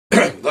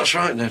That's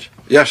right, Ned.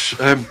 Yes,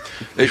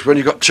 it's when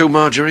you've got 2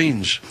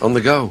 margarines on the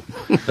go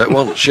at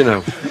once, you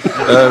know.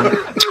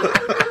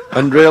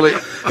 And really,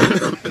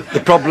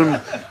 the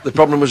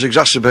problem was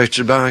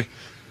exacerbated by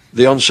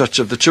the onset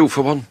of the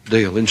 2-for-1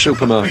 deal in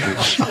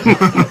supermarkets.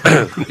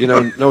 You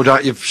know, no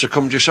doubt you've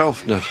succumbed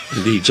yourself, Ned,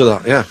 Indeed. to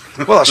that, yeah.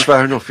 Well, that's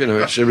fair enough, you know,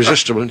 it's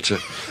irresistible, isn't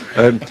it?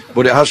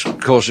 But it has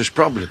caused this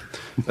problem.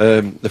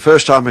 The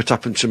first time it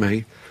happened to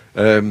me,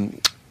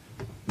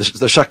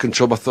 the second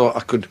tub, I thought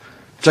I could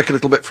take a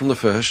little bit from the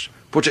first,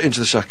 put it into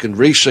the second,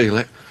 reseal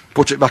it,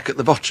 put it back at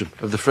the bottom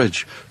of the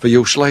fridge for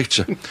use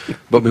later.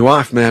 But my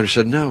wife, Mary,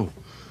 said, no.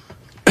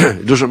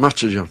 It doesn't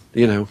matter, John,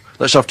 you know,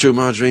 let's have 2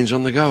 margarines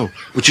on the go,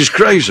 which is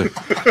crazy,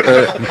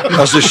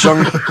 as this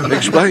song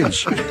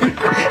explains.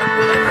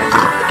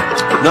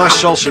 Nice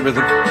salsa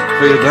rhythm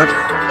for you, Dad.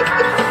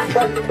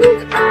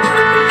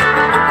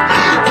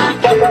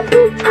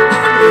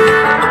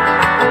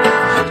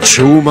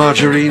 2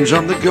 margarines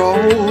on the go,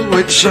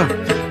 it's a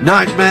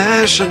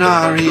nightmare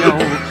scenario.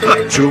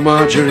 2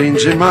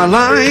 margarines in my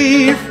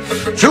life,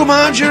 2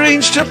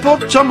 margarines to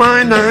put on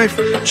my knife.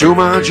 2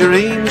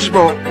 margarines,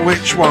 but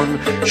which one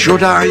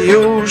should I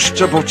use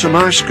to butter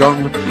my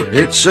scone?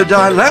 It's a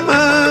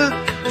dilemma,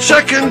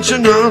 second to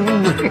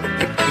none.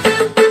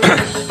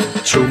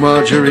 2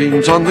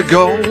 margarines on the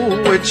go,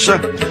 it's a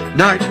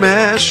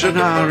nightmare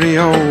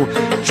scenario.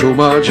 2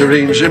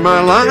 margarines in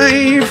my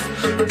life,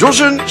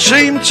 doesn't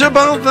seem to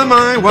bother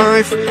my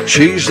wife.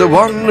 She's the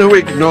one who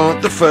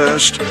ignored the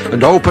first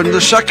and opened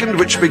the second,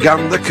 which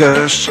began the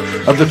curse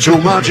of the 2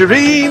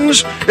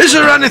 margarines. Is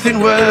there anything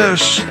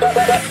worse?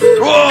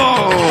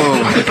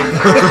 Whoa!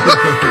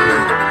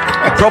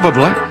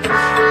 Probably,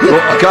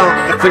 but I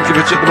can't think of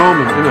it at the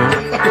moment, you know.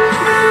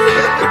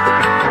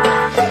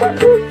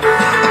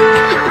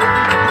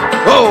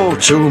 Oh,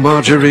 2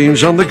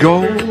 margarines on the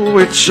go,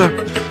 it's a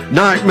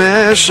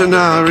nightmare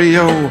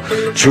scenario.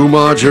 2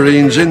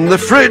 margarines in the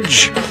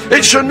fridge,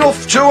 it's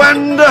enough to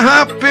end a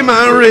happy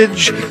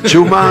marriage.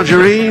 2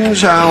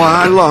 margarines, how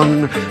I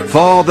long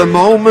for the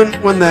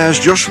moment when there's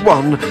just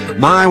one.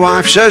 My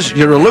wife says,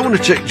 you're a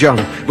lunatic,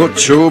 John, but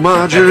 2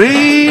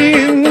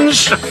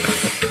 margarines.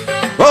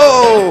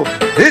 Oh,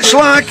 it's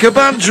like a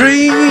bad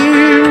dream.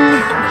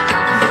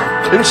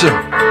 Isn't it?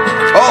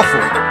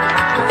 Awful.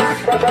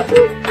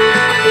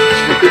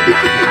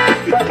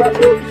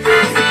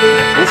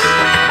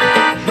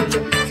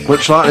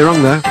 Went slightly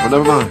wrong there, but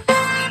never mind.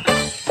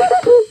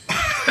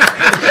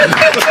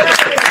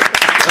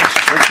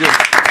 Thank you.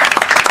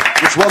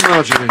 Just 1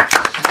 margarine.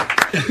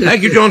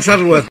 Thank you, John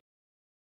Shuttleworth.